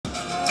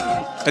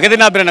Tukithii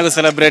na mbere na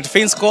celebrate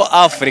Finsco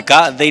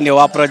Africa thiini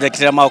wa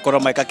project ya maukoro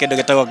maika kindu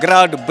gitagwo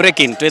ground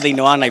breaking twi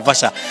thiini wa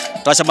Naivasha.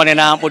 Twacemania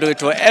na mundu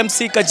witwo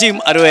MC Kajim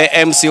ariwe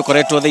MC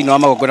ukoretwo thiini wa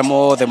magongona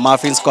mothe ma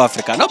Finsco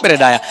Africa. No mbere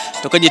daya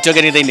tukanyitio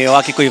geni thiini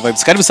wa Kikuyu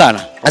Vibes. Karibu sana.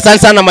 Asante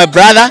sana my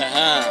brother.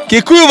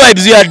 Kikuyu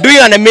Vibes, you are doing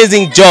an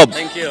amazing job.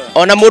 Thank you.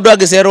 Ona mundu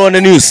agicerwo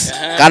ni news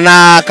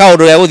kana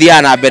kaundu ya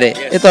guthia na mbere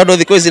itondu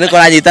thiku ici niko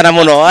ranyitana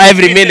muno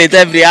every minute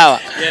every hour.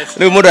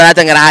 Riu mundu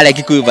aratengera haria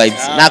Kikuyu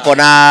Vibes na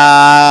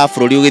kona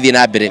bururi ugithie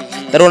na mbere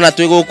tarona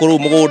twi guku ru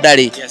mugunda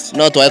ri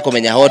no twae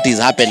kumenya what is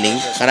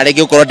happening kana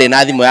rigi ukorwo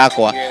ndina thimu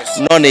yakwa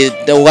no ni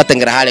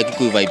ugatengera haria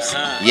Kikuyu Vibes.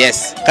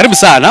 Yes, karibu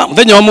sana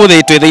muthenya wa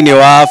muthi twi thiini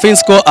wa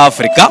Finsco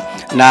Africa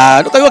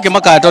na tukaiwa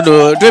kimaka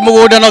tondu twi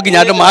mugunda no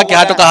nginya andu make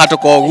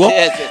hatuka uguo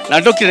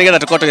na tukire nigetha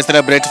tukote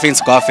celebrate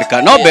Finsco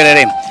Africa. No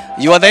mbere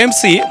you are the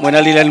MC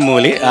mwena Lilian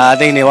Muli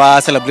thiini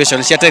wa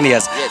celebration cia 10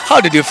 years.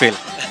 How did you feel?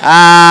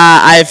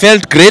 I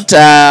felt great.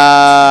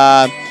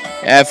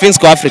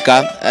 Finsco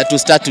Africa to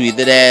start with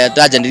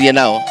Gûtariria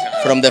now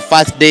from the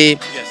first day,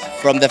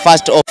 from the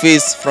first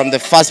office, from the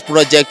first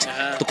project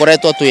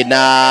tukoretwo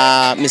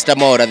twina Mr.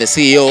 Maura the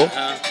CEO.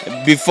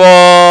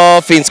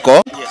 Before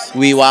Finsco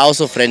we were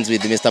also friends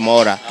with Mr.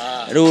 Maura.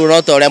 Riu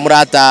no to ria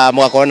murata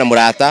mugakorwo na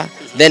murata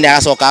then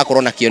agacoka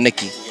akorwo na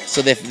kioneki.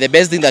 So the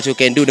best thing that you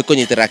can do ni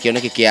kunyitira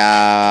kioneki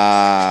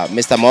kia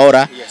Mr.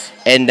 Maura.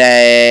 And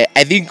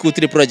I think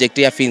gutiri project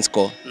ya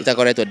Finsco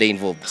itakoretwo de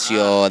involved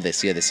sio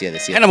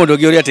the Hena mundu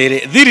ngiuri atiri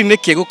thiri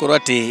niki gukorwo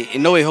ati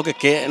no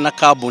wihokeke na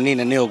kambuni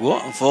nene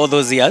uguo for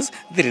those years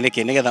thiri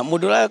niki nigetha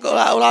mundu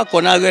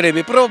urakona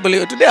gwerebe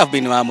probably today have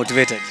been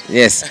motivated.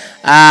 Yes,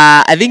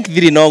 I think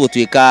thiri no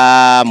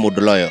gutuika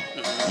mundu loyo.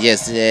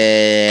 Yes,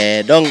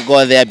 don't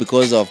go there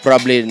because of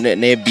probably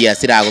ne bia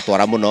sira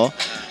gutwara muno.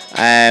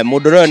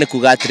 Mundu loyo ni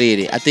kuga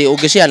atiriri ati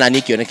ungishia na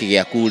nikio neki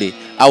giaku ri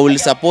I will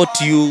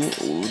support you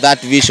that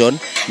vision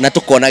na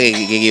tukona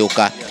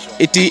gigiuka.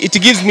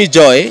 It gives me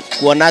joy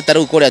kuona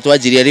taru kuria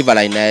twajiria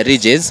Riverline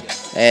Ridges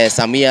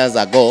some years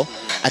ago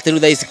ati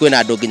rutha ici kwina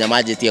andu nginya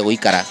majetia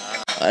guikara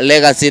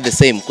legacy the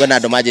same kwina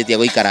andu majetia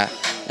guikara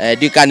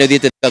dikani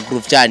uthiete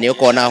group chani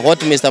ukona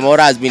what Mr.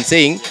 Maura has been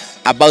saying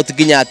about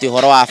nginya ati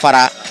horo wa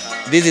bara.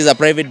 This is a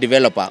private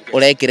developer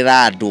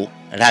urekirira andu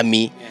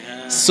rami,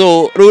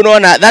 so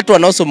runaona that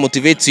one also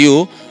motivates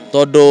you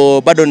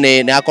todo bado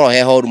ne akoro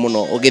heho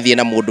muno ugithie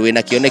na mundu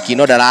wina kioneki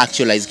no dara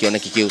actualize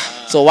kioneki kiu.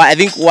 So I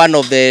think one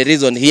of the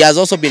reason he has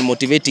also been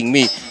motivating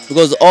me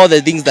because all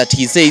the things that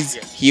he says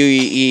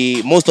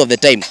he most of the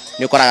time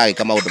ni koraga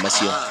gika maundu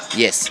macio.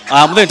 Yes,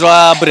 muthenya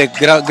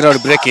twa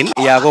ground breaking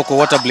ya goko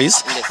Water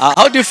Bliss.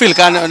 How do you feel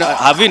can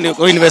have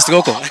you invest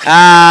goko?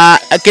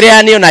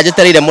 Kiria ni ona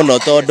jeterire muno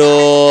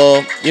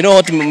todo you know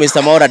what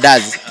Mr. Maura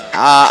does.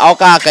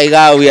 Oka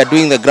kaiga we are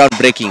doing the ground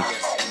breaking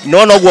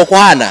no guo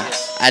kwahana.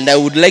 And I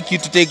would like you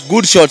to take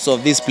good shots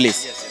of this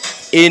place.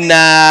 In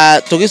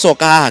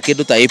tugicoka haha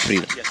kindu ta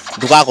April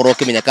ndugakorwo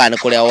kimenya kana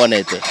kuria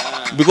wonete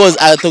because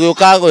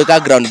tugioka gwika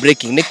ground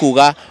breaking ni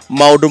kuga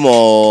maundu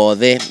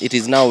mothe it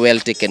is now well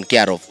taken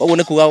care of. Oguo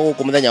ni kuga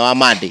guku muthenya wa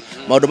Monday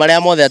maundu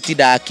maria mothe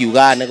atinda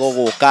akiuga ni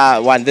guguka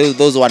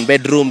those 1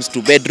 bedrooms,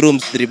 2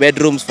 bedrooms, 3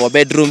 bedrooms, 4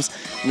 bedrooms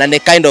na ni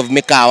kind of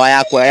mikawa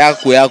ya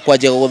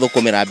kwaje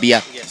guthukumira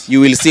bia.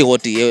 You will see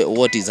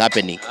what is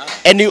happening.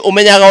 And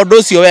umenyaga undu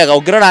ucio wega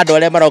ungirora andu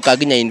aria maroka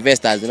nginya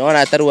investors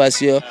nona taru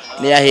acio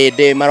ni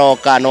ahinde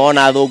maroka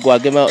nona thungu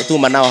angi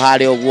tuma nao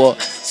hari uguo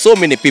so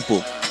many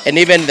people and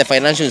even the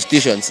financial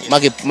institutions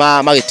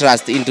magi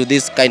trust into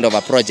this kind of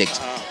a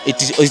project.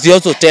 It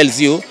also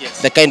tells you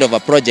the kind of a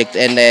project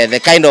and the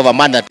kind of a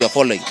man that you are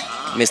following,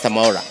 Mr.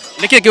 Maura.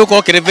 Niki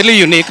kiguko kire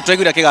very unique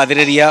twegura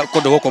kigathiriria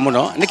kundu guko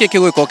muno niki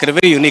kiguko kire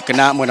very unique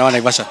na mwena wa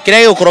Naivasha.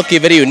 Kire gigukorwo ki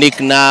very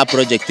unique na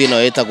project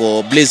ino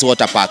etagwo Bliss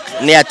Water Park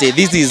ni ati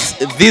this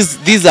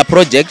is a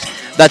project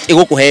that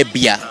igukuhe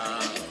bia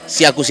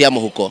ciaku cia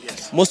muhuko.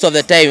 Most of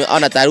the time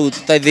ona taru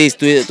this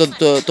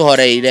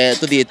tuhoreire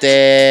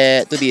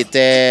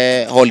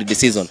tuthiete holiday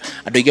season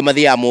andu ingi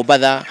mathia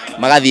Mombasa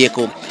magathie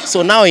ku.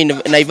 So now in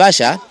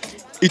Naivasha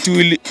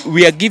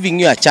we are giving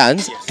you a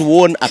chance to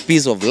own a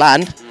piece of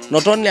land.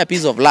 Not only a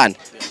piece of land,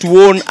 to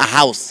own a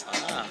house.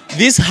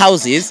 These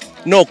houses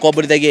no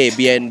koborithagia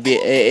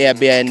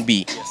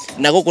Airbnb.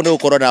 Na guku ni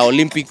gukorwo na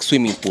Olympic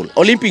swimming pool.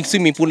 Olympic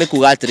swimming pool ni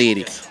kuga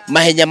atiriri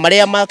mahenya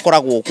maria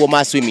makoragwo kuo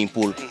ma swimming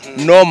pool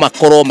no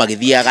makorwo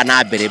magithiaga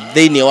na mbere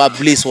thiini wa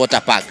Bliss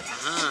Water Park.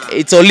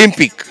 It's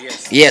Olympic.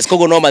 Yes,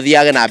 kogo no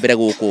mathiaga na mbere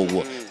guku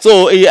uguo.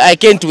 So I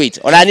can't wait.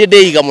 Ona ni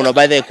ndeiga muno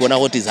by the kuona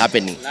what is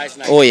happening.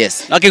 Oh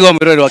yes. Na kigo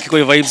miroro wa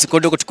Kikuyu Vibes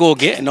kundu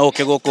gutukuge no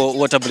ukigoko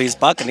Water Bliss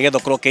Park nigetha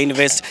korwo ke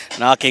invest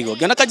na kigo.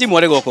 Ngiona Kajim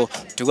wari goko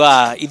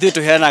tuga ithu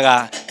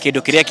tuheanaga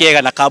kindu kiria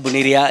kiega na kambuni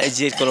iria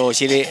jikorwo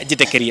ciri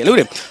jitekeria.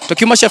 Riu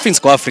tukiuma cia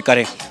Finsco Africa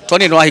ri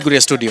twani no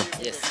ahiguria studio.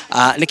 Yes.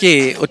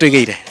 Niki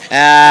utuigeire?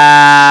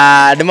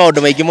 Ni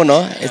maundu maingi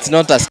muno. It's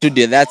not a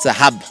studio, that's a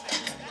hub.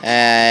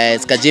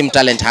 It's Kajim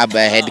Talent Hub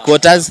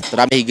headquarters.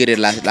 Turamehigire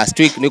last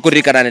week.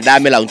 Nikurikana ni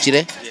dame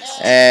launchire.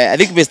 I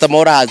think Mr.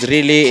 Maura has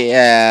really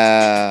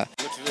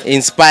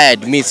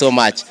inspired me so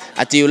much.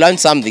 Until you learn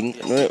something,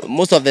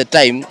 most of the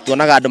time,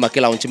 tuonaga andu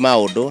makilaunch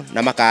maundu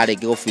na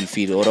makarege go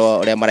fulfill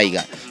ore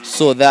maraiga.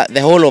 So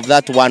the whole of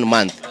that 1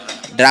 month,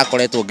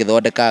 drakoretwo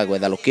ngithondeka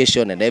with the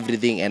location and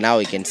everything, and now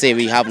we can say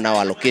we have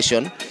now a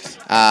location.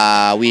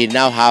 We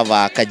now have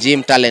a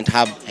Kajim Talent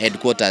Hub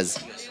headquarters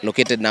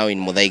located now in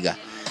Muthaiga.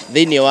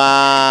 Thini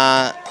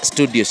wa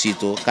studio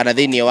cito, kana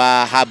thini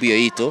wa hub yo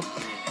ito,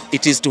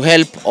 it is to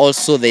help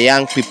also the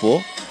young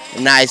people,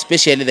 na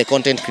especially the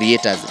content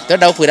creators.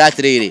 Tonda ukwira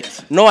atiriri,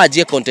 no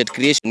ajie content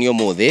creation yo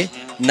mothe,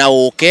 na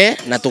oke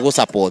na tugo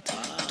support.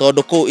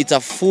 Tondu ko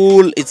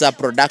it's a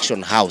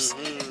production house.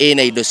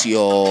 Ena indo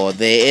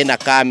ciothe, ena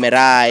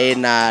camera,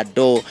 ena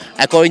do.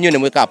 Ako inyu ni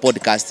mweka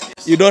podcast.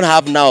 You don't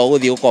have now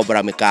guthi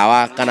ukombora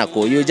mikawa kana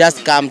ko. You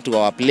just come to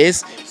our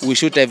place, we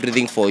shoot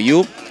everything for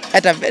you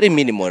at a very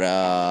minimal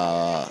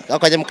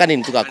Kajim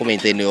kanini tuka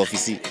maintain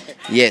office.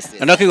 Yes.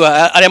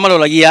 Anakigwa aria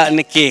marolagia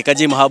niki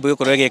Kajim Hub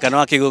yukorwo gika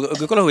no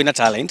akikorwo wina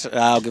talent,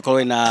 ugikorwo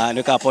wina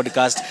nweka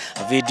podcast,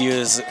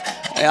 videos.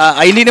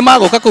 Aini ni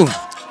magoka ku?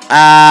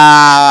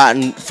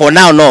 For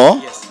now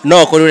no.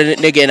 No kuri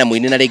nege na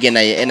muini na rege na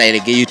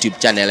rege YouTube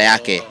channel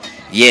yake.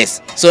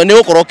 Yes. So ni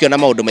ukorwo kiona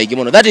maundu maigi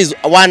muno. That is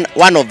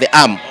one of the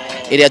arm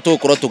area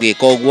tukorwo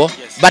tugika uguo,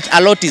 but a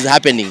lot is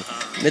happening.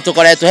 Ni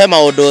tukoretwo he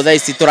maundu tha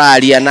ici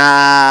turaria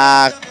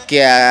na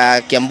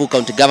Kiambu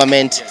County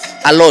government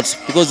a lot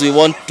because we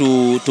want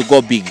to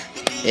go big.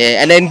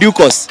 And then due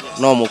course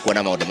no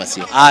mukuona maundu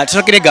macio.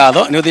 Tucokire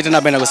ngatho ni uthite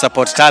na mbere na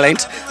support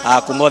talent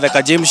kumothe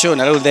Kajim show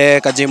na riu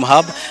the Kajim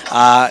Hub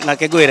na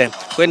kegwire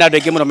kwina andu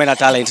aingi muno mena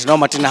talent no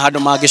matina handu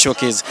mangi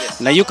showcase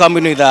na you come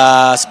in with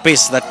a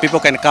space that people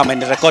can come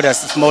and record a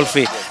small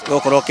fee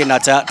gokorwo kina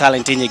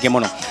talent nyingi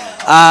muno.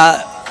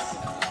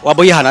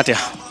 Waboi hana atia?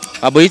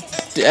 Waboi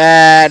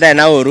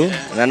na uru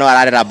na no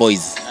ararera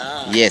boys.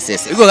 Yes.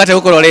 Iko gate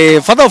ukorwo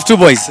ri father of 2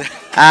 boys.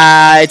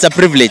 It's a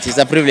privilege. It's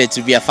a privilege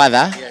to be a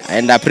father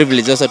and a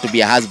privilege also to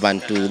be a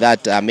husband to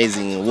that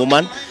amazing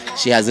woman.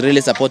 She has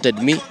really supported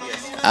me.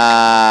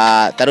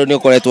 Taru ni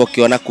ukoretwo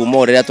kiona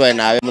kuma rira twa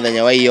nawe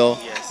muthenya wa iyo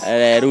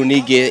riu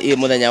ningi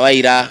muthenya wa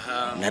ira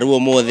na riu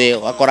mothe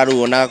wakora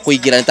riu ona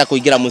kuingira nita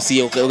kuingira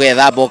mucie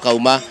ugethamba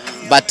ukauma,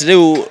 but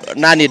riu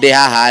nani ndi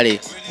haha ri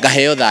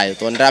ngaheo thayo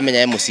to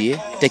ndiramenya mucie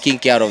taking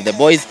care of the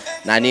boys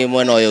na ni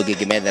mwena uyu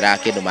ngimethera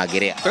kindu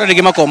mangiria. Kuna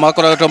ndigi makoma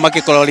koretwo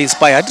makikorwo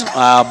inspired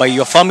by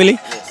your family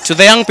to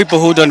the young people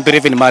who don't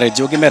believe in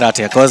marriage. Ugimera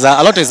atia because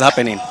a lot is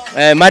happening.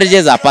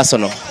 Marriages are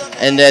personal.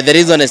 And the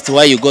reason as to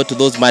why you go to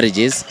those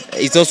marriages,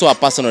 it's also a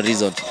personal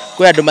reason.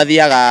 Kwa andu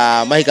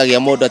mathiaga mahikagia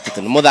mundu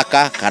atitu ni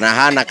muthaka kana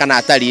hana kana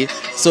atari.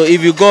 So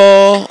if you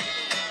go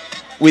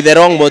with the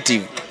wrong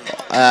motive,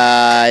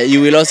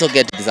 you will also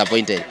get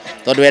disappointed.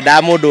 Tondu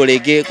wenda mundu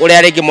ringi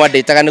uria ringi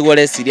mwanditaga niguo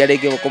reciria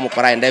ringi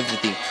kumukora and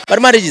everything.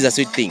 But marriage is a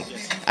sweet thing.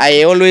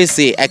 I always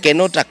say I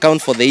cannot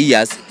account for the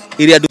years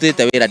iria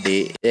ndutite wira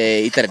ndi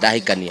itare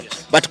ndahikania.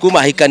 But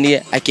kuma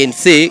hikanie I can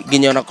say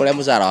nginya ona kuria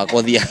mucara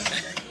wakwa thia.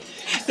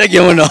 Thank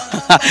you muno.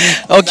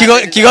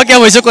 Kigo kia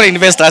mwisho kwa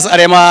investors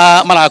aria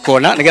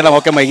marakona nigetha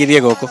moke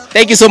maigithie goko.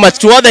 Thank you so much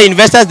to all the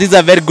investors. This is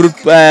a very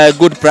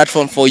good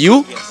platform for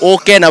you.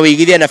 Okay na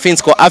wigithie na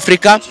Finsco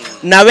Africa.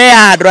 Na we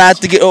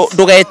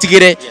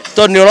ndugetigire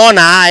to ni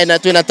urona na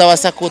twina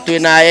Tawasako,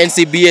 twina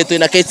NCBA,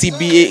 twina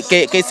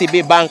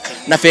KCB Bank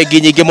na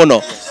bengi nyingi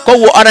muno.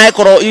 Koguo ona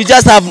ekoro you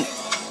just have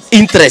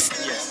interest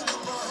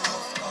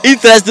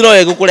no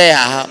egukure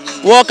haha.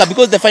 Woka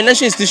because the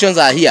financial institutions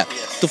are here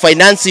to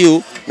finance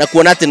you na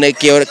kuona ati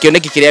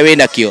kioneki kiria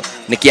wina kio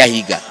ni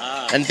kiahinga.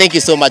 And thank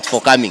you so much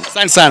for coming.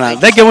 Asante sana.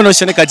 Thank you muno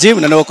Shane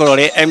Kajim na noko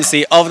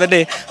MC of the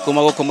day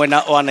kuma guko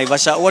mwena wa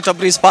Naivasha Water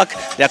Breeze Park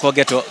ya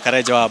kuogetwo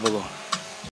Karejo wa Bugo.